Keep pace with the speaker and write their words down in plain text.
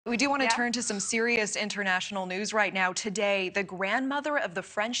We do want to turn to some serious international news right now. Today, the grandmother of the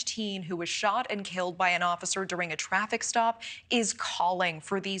French teen who was shot and killed by an officer during a traffic stop is calling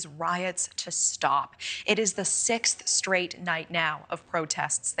for these riots to stop. It is the 6th straight night now of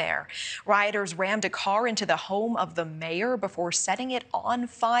protests there. Rioters rammed a car into the home of the mayor before setting it on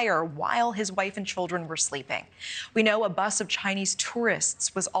fire while his wife and children were sleeping. We know a bus of Chinese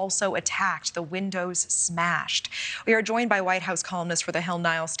tourists was also attacked, the windows smashed. We are joined by White House columnist for The Hill,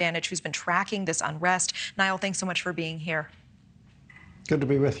 Niall, Stanage, who's been tracking this unrest. Niall, thanks so much for being here. Good to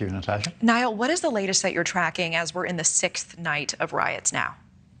be with you, Natasha. Niall, what is the latest that you're tracking as we're in the 6th night of riots now?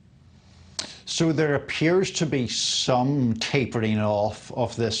 So there appears to be some tapering off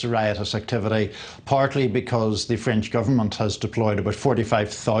of this riotous activity, partly because the French government has deployed about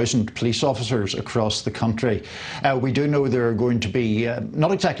 45,000 police officers across the country. We do know there are going to be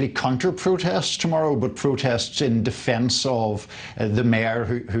not exactly counter-protests tomorrow, but protests in defence of the mayor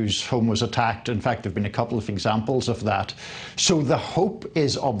whose home was attacked. In fact, there have been a couple of examples of that. So the hope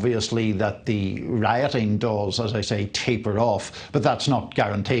is obviously that the rioting does, as I say, taper off, but that's not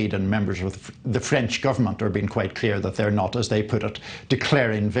guaranteed, and members of the French government are being quite clear that they're not, as they put it,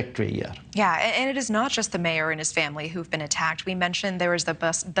 declaring victory yet. Yeah, and it is not just the mayor and his family who've been attacked. We mentioned there was the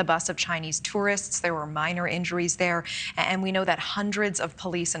bus of Chinese tourists. There were minor injuries there, and we know that hundreds of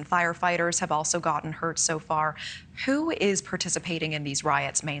police and firefighters have also gotten hurt so far. Who is participating in these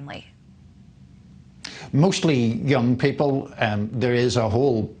riots mainly? Mostly young people. There is a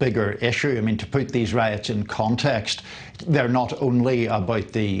whole bigger issue. I mean, to put these riots in context, they're not only about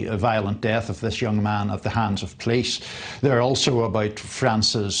the violent death of this young man at the hands of police, they're also about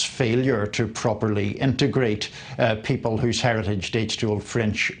France's failure to properly integrate people whose heritage dates to old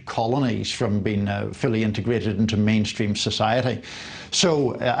French colonies from being fully integrated into mainstream society.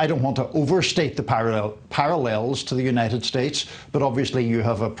 So I don't want to overstate the parallels to the United States, but obviously you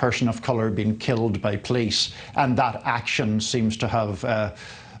have a person of colour being killed by police, and that action seems to have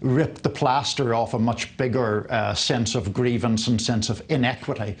ripped the plaster off a much bigger sense of grievance and sense of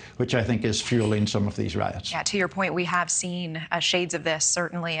inequity, which I think is fueling some of these riots. Yeah, to your point, we have seen shades of this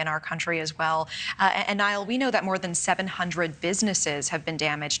certainly in our country as well. And Niall, we know that more than 700 businesses have been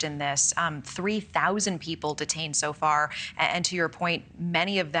damaged in this, 3,000 people detained so far. And to your point,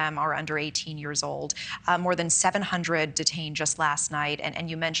 many of them are under 18 years old. More than 700 detained just last night. And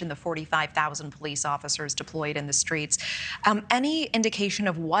you mentioned the 45,000 police officers deployed in the streets. Any indication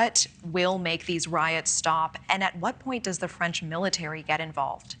of what will make these riots stop, and at what point does the French military get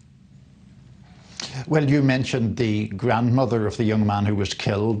involved? Well, you mentioned the grandmother of the young man who was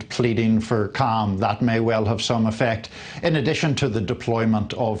killed pleading for calm. That may well have some effect. In addition to the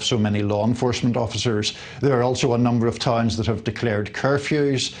deployment of so many law enforcement officers, there are also a number of towns that have declared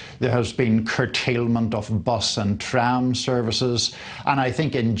curfews. There has been curtailment of bus and tram services. And I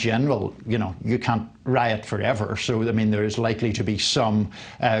think in general, you can't riot forever. So, I mean, there is likely to be some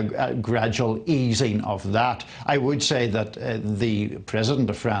gradual easing of that. I would say that the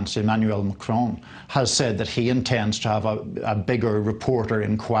President of France, Emmanuel Macron, has said that he intends to have a bigger reporter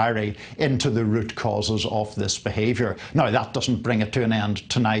inquiry into the root causes of this behaviour. Now, that doesn't bring it to an end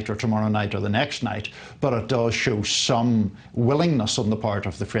tonight or tomorrow night or the next night, but it does show some willingness on the part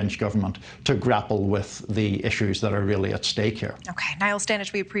of the French government to grapple with the issues that are really at stake here. Okay, Niall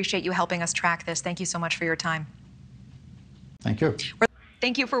Stanage, we appreciate you helping us track this. Thank you so much for your time. Thank you.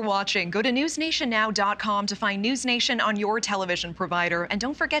 Thank you for watching. Go to newsnationnow.com to find News Nation on your television provider. And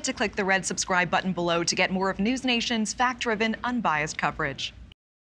don't forget to click the red subscribe button below to get more of News Nation's fact-driven, unbiased coverage.